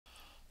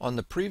On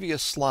the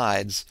previous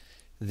slides,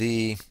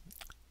 the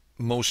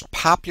most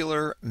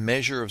popular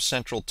measure of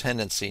central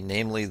tendency,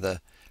 namely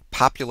the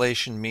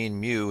population mean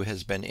mu,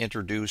 has been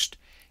introduced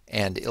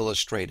and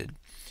illustrated.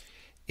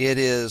 It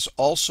is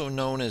also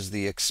known as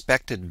the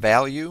expected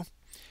value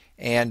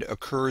and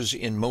occurs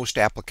in most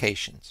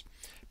applications.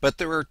 But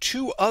there are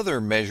two other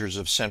measures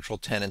of central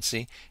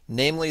tendency,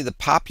 namely the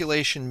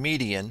population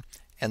median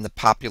and the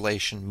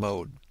population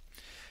mode.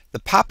 The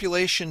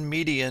population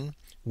median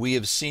we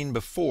have seen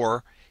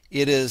before.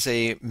 It is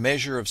a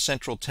measure of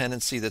central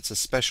tendency that's a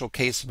special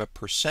case of a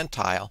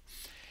percentile,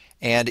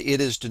 and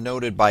it is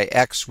denoted by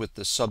x with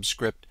the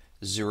subscript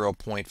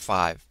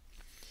 0.5.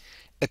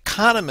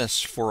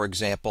 Economists, for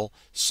example,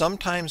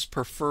 sometimes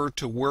prefer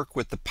to work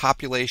with the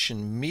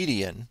population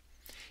median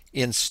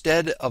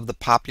instead of the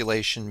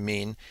population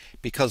mean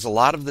because a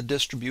lot of the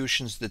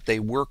distributions that they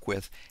work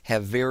with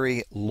have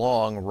very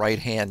long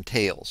right-hand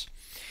tails.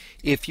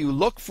 If you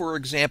look, for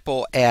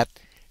example, at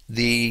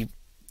the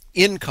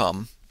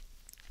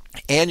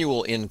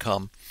annual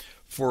income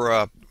for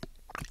an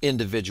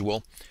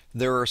individual,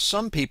 there are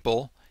some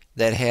people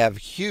that have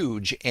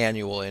huge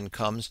annual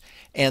incomes,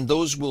 and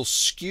those will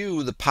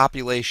skew the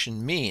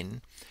population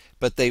mean,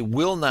 but they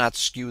will not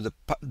skew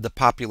the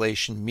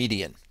population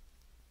median.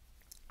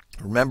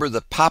 Remember,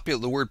 the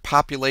word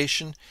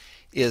population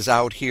is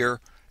out here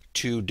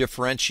to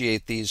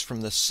differentiate these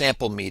from the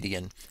sample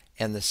median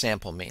and the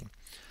sample mean.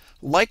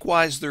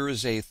 Likewise, there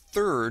is a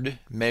third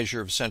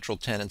measure of central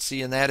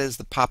tendency, and that is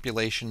the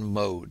population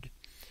mode.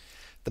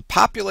 The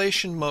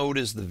population mode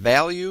is the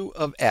value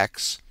of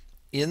x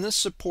in the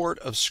support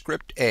of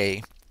script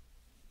A,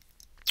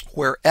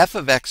 where f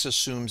of x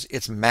assumes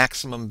its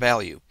maximum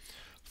value.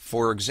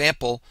 For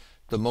example,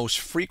 the most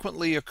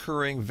frequently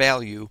occurring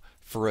value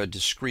for a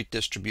discrete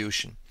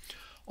distribution.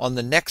 On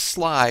the next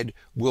slide,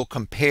 we'll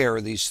compare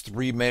these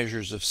three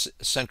measures of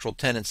central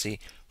tendency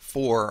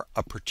for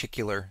a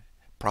particular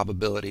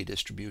probability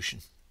distribution.